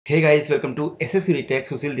Hey guys, welcome to SS Unitech.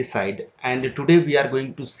 Susil this side, and today we are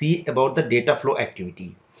going to see about the data flow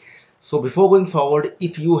activity. So before going forward,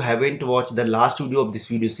 if you haven't watched the last video of this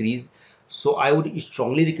video series, so I would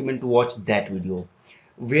strongly recommend to watch that video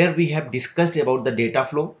where we have discussed about the data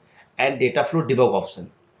flow and data flow debug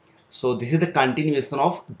option. So this is the continuation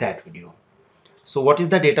of that video. So what is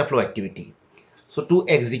the data flow activity? So to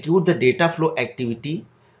execute the data flow activity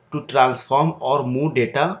to transform or move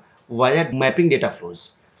data via mapping data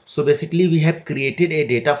flows. So basically we have created a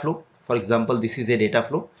data flow. For example, this is a data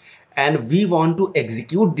flow and we want to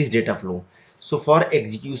execute this data flow. So for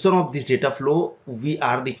execution of this data flow, we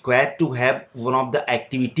are required to have one of the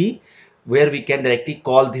activity where we can directly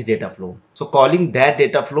call this data flow. So calling that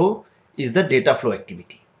data flow is the data flow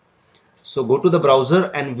activity. So go to the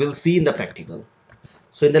browser and we'll see in the practical.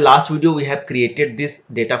 So in the last video we have created this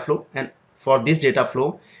data flow, and for this data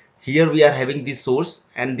flow here we are having this source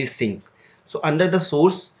and this sink. So under the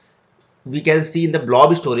source we can see in the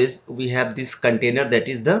blob storage we have this container, that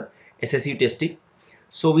is the SSU testing.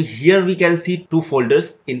 So here we can see two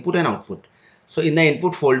folders, input and output. So in the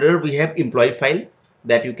input folder we have employee file,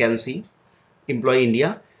 that you can see employee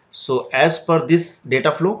India. So as per this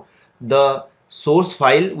data flow, the source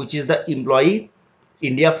file, which is the employee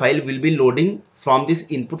India file, will be loading from this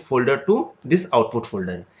input folder to this output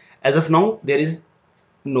folder. As of now there is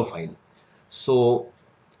no file. So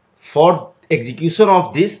for execution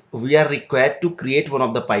of this we are required to create one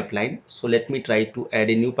of the pipeline. So let me try to add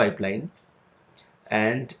a new pipeline,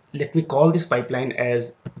 and let me call this pipeline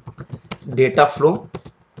as data flow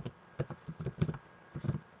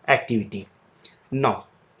activity. Now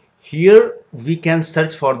here we can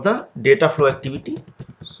search for the data flow activity.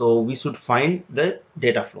 So we should find the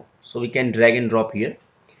data flow. So we can drag and drop here,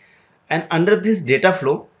 and under this data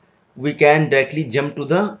flow we can directly jump to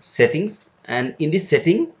the settings, and in this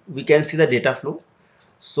setting we can see the data flow.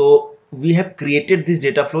 So we have created this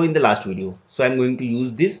data flow in the last video, so I'm going to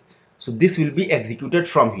use this. So this will be executed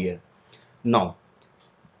from here. Now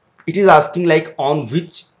it is asking like on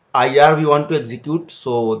which IR we want to execute.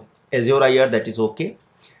 So Azure IR, that is okay.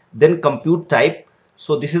 Then compute type,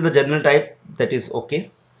 so this is the general type, that is okay.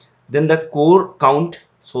 Then the core count,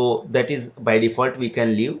 so that is by default we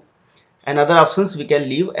can leave, and other options we can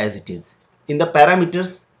leave as it is. In the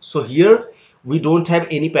parameters, so here we don't have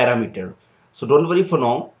any parameter, so don't worry for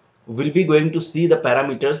now. We'll be going to see the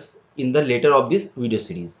parameters in the later of this video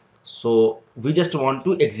series. So we just want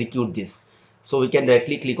to execute this, so we can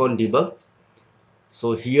directly click on debug.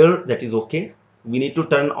 So here that is okay. We need to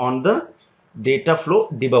turn on the data flow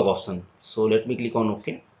debug option. So let me click on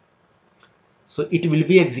OK. So it will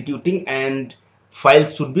be executing and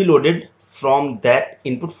files should be loaded from that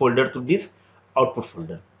input folder to this output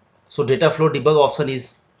folder. So data flow debug option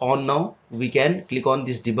is on now. We can click on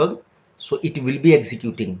this debug. So it will be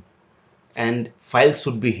executing and files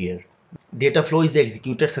should be here. Data flow is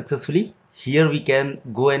executed successfully. Here we can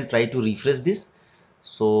go and try to refresh this.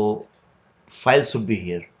 So files should be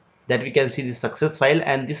here, that we can see the success file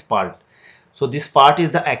and this part. So this part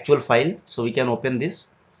is the actual file. So we can open this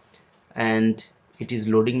and it is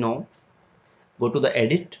loading now. Go to the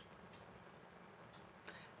edit.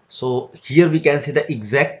 So here we can see the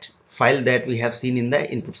exact file that we have seen in the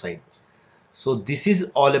input side. So this is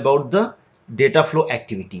all about the data flow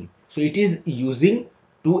activity. So it is using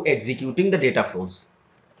to executing the data flows.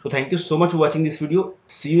 So thank you so much for watching this video.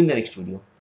 See you in the next video.